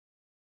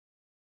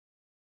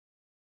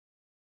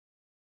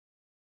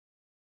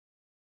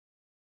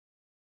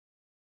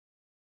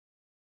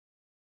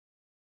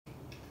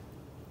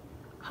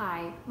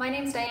Hi, my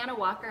name is Diana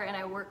Walker and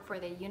I work for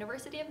the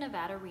University of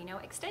Nevada, Reno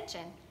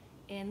Extension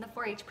in the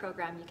 4-H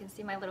program. You can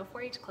see my little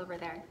 4-H clover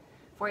there.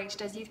 4-H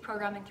does youth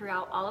programming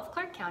throughout all of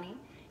Clark County,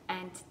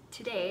 and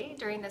today,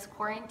 during this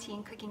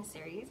quarantine cooking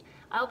series,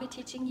 I'll be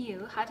teaching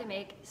you how to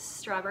make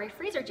strawberry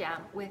freezer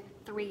jam with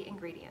 3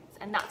 ingredients.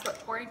 And that's what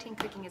quarantine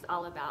cooking is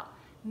all about.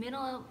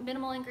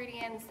 Minimal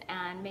ingredients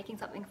and making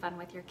something fun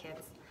with your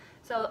kids.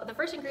 So the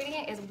first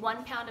ingredient is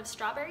 1 pound of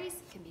strawberries.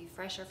 It can be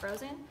fresh or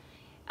frozen.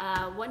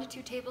 1 to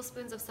 2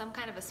 tablespoons of some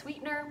kind of a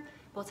sweetener.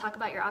 We'll talk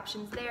about your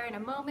options there in a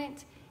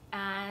moment,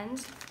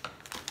 and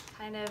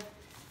kind of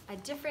a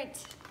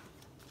different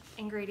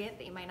ingredient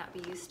that you might not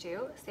be used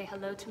to. Say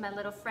hello to my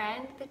little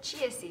friend, the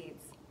chia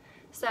seeds.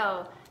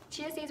 So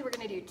chia seeds, we're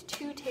going to do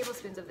 2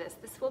 tablespoons of this.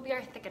 This will be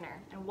our thickener.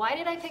 And why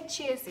did I pick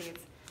chia seeds?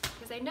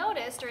 Because I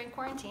noticed during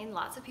quarantine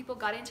lots of people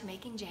got into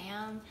making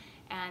jam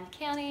and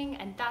canning,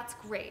 and that's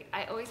great.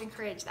 I always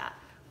encourage that.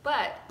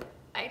 But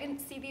I didn't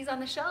see these on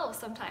the shelves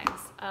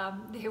sometimes.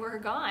 They were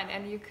gone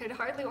and you could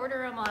hardly order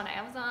them on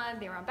Amazon.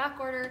 They were on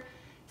back order.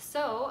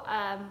 So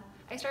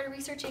I started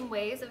researching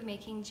ways of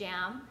making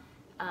jam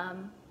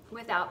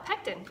without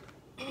pectin.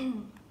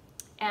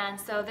 And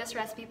so this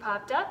recipe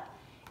popped up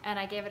and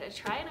I gave it a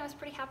try and I was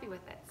pretty happy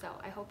with it. So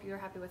I hope you're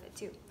happy with it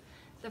too.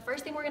 The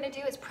first thing we're gonna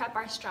do is prep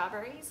our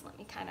strawberries. Let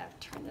me kind of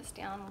turn this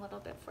down a little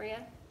bit for you.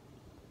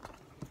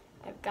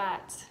 I've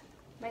got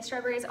my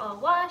strawberries all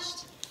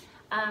washed.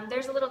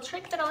 There's a little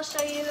trick that I'll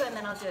show you and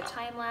then I'll do a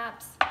time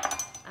lapse.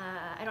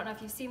 I don't know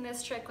if you've seen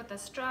this trick with a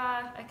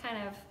straw. I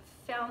kind of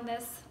found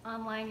this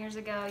online years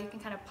ago. You can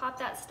kind of pop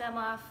that stem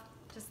off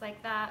just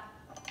like that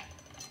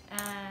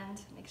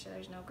and make sure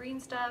there's no green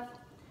stuff,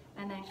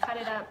 and then cut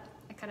it up.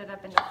 I cut it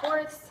up into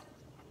fourths,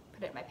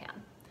 put it in my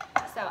pan.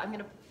 So I'm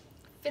gonna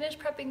finish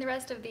prepping the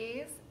rest of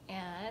these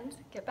and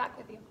get back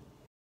with you.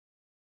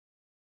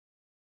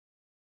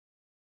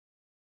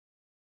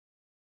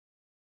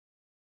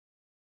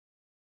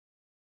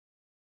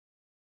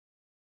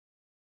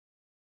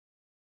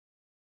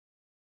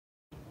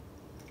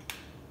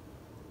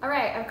 All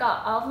right, I've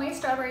got all of my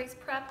strawberries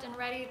prepped and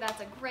ready.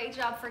 That's a great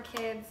job for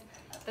kids.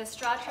 The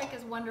straw trick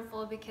is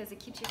wonderful because it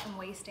keeps you from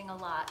wasting a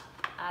lot.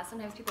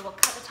 Sometimes people will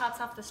cut the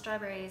tops off the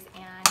strawberries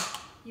and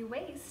you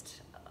waste,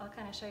 I'll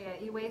kind of show you,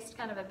 you waste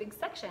kind of a big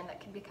section that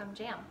can become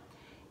jam.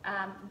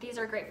 These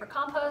are great for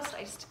compost.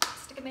 I just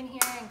stick them in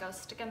here and go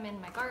stick them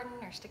in my garden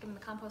or stick them in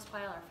the compost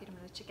pile or feed them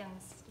to the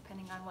chickens,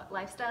 depending on what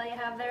lifestyle you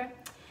have there.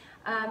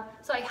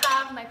 So I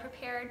have my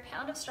prepared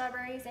pound of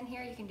strawberries in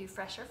here. You can do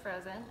fresh or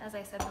frozen, as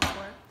I said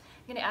before.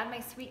 I'm going to add my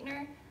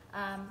sweetener.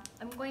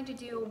 I'm going to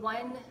do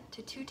 1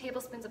 to 2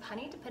 tablespoons of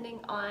honey, depending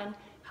on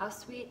how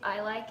sweet I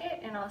like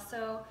it and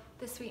also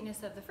the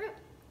sweetness of the fruit.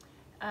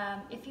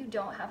 If you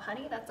don't have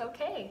honey, that's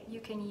okay. You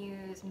can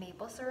use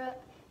maple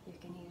syrup, you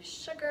can use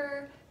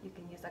sugar, you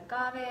can use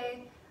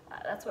agave.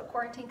 That's what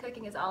quarantine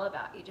cooking is all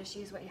about. You just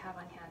use what you have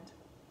on hand.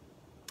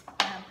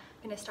 I'm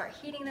going to start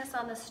heating this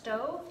on the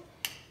stove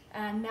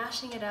and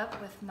mashing it up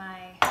with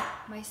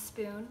my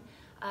spoon.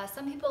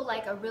 Some people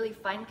like a really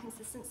fine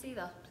consistency.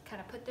 They'll kind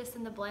of put this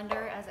in the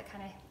blender as it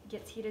kind of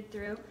gets heated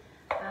through.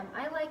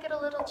 I like it a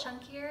little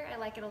chunkier. I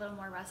like it a little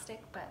more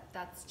rustic, but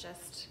that's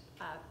just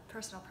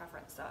personal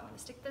preference. So I'm going to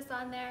stick this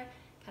on there,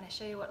 kind of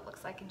show you what it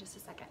looks like in just a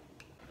second.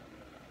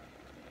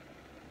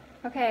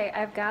 Okay,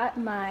 I've got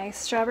my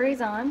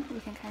strawberries on, you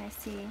can kind of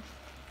see,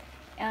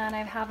 and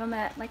I have them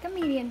at like a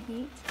medium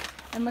heat,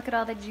 and look at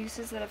all the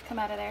juices that have come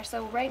out of there.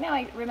 So right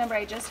now, remember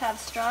I just have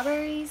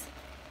strawberries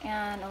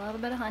and a little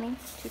bit of honey,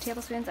 2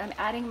 tablespoons. I'm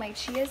adding my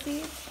chia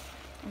seeds.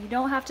 And you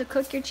don't have to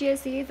cook your chia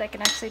seeds. I can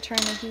actually turn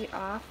the heat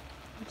off,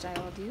 which I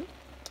will do.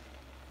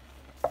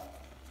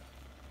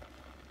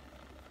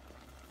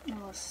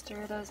 And we'll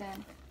stir those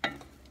in.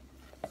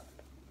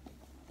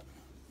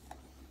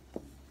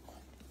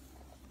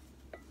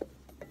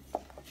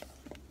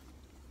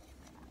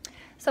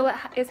 So what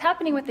is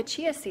happening with the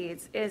chia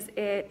seeds is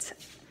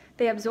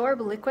they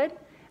absorb liquid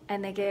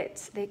and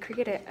they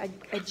create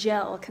a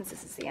gel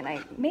consistency. And I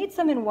made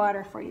some in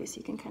water for you so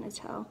you can kind of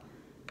tell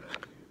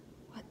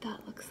what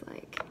that looks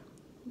like.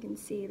 You can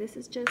see this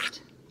is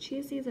just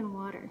chia seeds and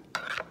water.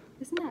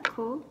 Isn't that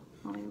cool?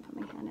 I'll even put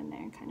my hand in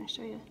there and kind of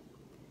show you.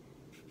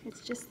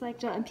 It's just like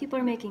gel, and people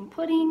are making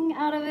pudding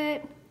out of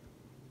it.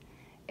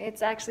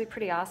 It's actually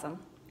pretty awesome.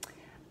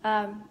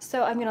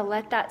 So I'm gonna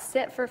let that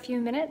sit for a few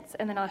minutes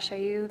and then I'll show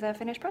you the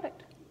finished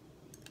product.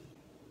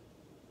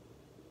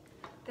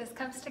 This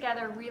comes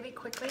together really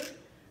quickly.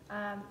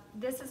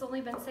 This has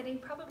only been sitting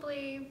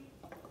probably,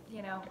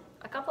 you know,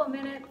 a couple of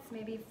minutes,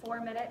 maybe 4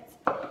 minutes.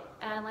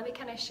 And let me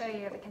kind of show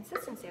you the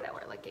consistency that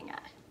we're looking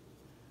at.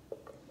 So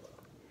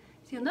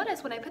you'll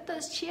notice when I put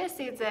those chia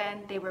seeds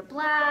in, they were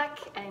black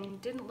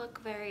and didn't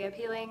look very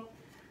appealing.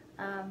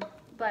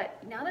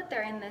 But now that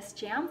they're in this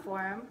jam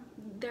form,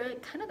 they're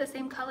kind of the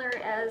same color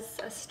as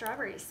a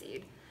strawberry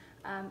seed.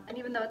 And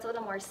even though it's a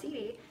little more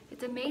seedy,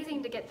 it's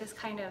amazing to get this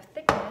kind of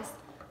thickness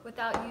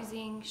without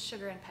using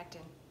sugar and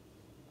pectin.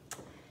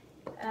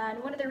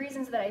 And one of the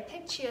reasons that I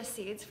picked chia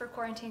seeds for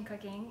quarantine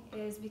cooking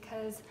is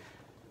because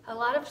a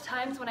lot of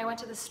times when I went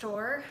to the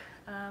store,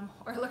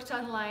 or looked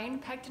online,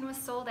 pectin was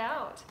sold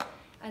out.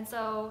 And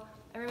so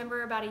I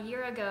remember about a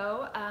year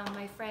ago,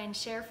 my friend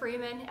Cher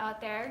Freeman out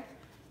there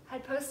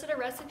had posted a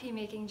recipe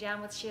making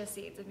jam with chia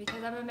seeds, and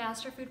because I'm a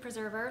master food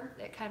preserver,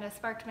 it kind of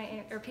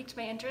piqued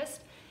my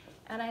interest,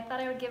 and I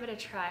thought I would give it a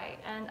try,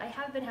 and I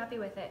have been happy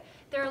with it.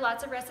 There are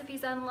lots of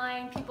recipes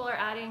online. People are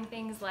adding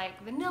things like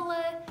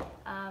vanilla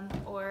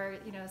or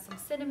some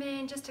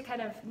cinnamon just to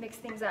kind of mix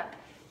things up.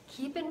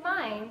 Keep in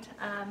mind,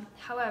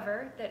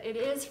 however, that it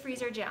is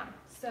freezer jam,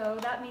 so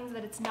that means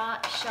that it's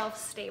not shelf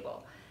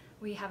stable.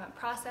 We haven't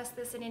processed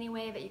this in any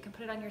way that you can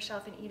put it on your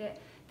shelf and eat it.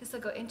 This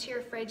will go into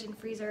your fridge and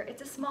freezer.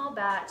 It's a small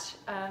batch,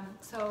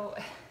 so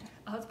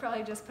I'll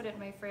probably just put it in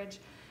my fridge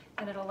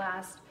and it'll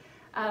last.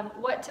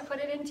 What to put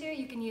it into?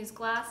 You can use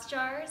glass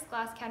jars,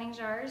 glass canning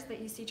jars that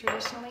you see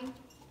traditionally.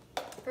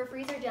 For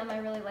freezer jam, I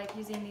really like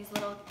using these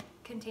little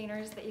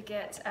containers that you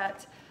get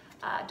at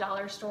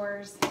dollar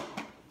stores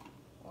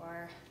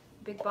or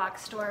big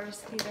box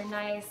stores. These are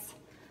nice.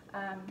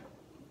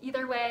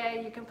 Either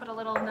way, you can put a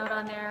little note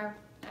on there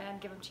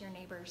and give them to your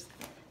neighbors.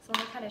 So let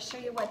me kind of show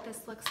you what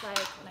this looks like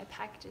when I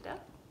packed it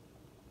up.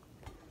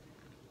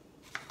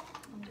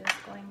 I'm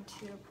just going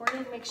to pour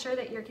it in. Make sure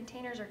that your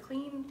containers are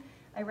clean.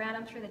 I ran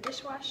them through the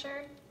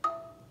dishwasher. All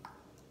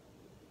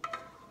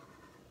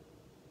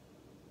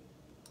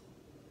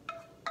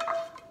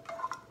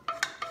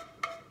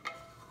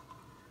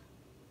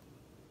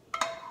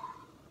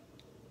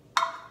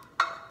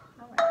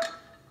right.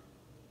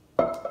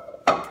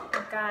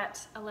 I've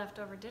got a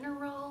leftover dinner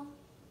roll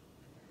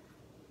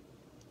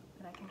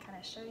that I can kind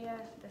of show you.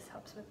 This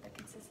helps with the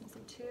consistency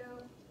too.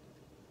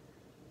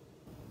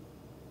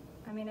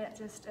 I mean,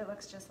 it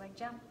looks just like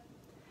jam.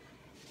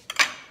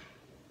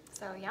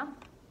 So yeah,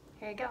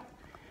 here you go.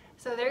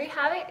 So there you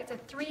have it. It's a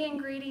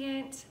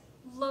 3-ingredient,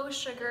 low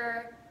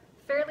sugar,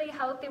 fairly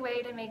healthy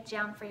way to make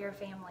jam for your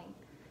family.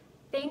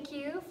 Thank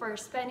you for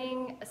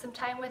spending some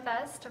time with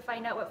us to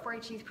find out what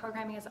 4-H youth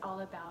programming is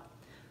all about.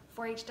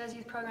 4-H does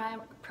youth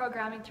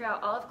programming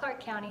throughout all of Clark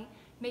County,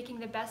 making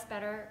the best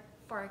better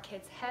for our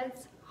kids'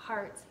 heads,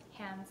 hearts,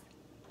 hands,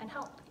 and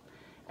health.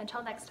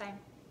 Until next time,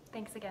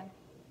 thanks again.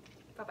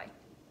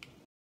 Bye-bye.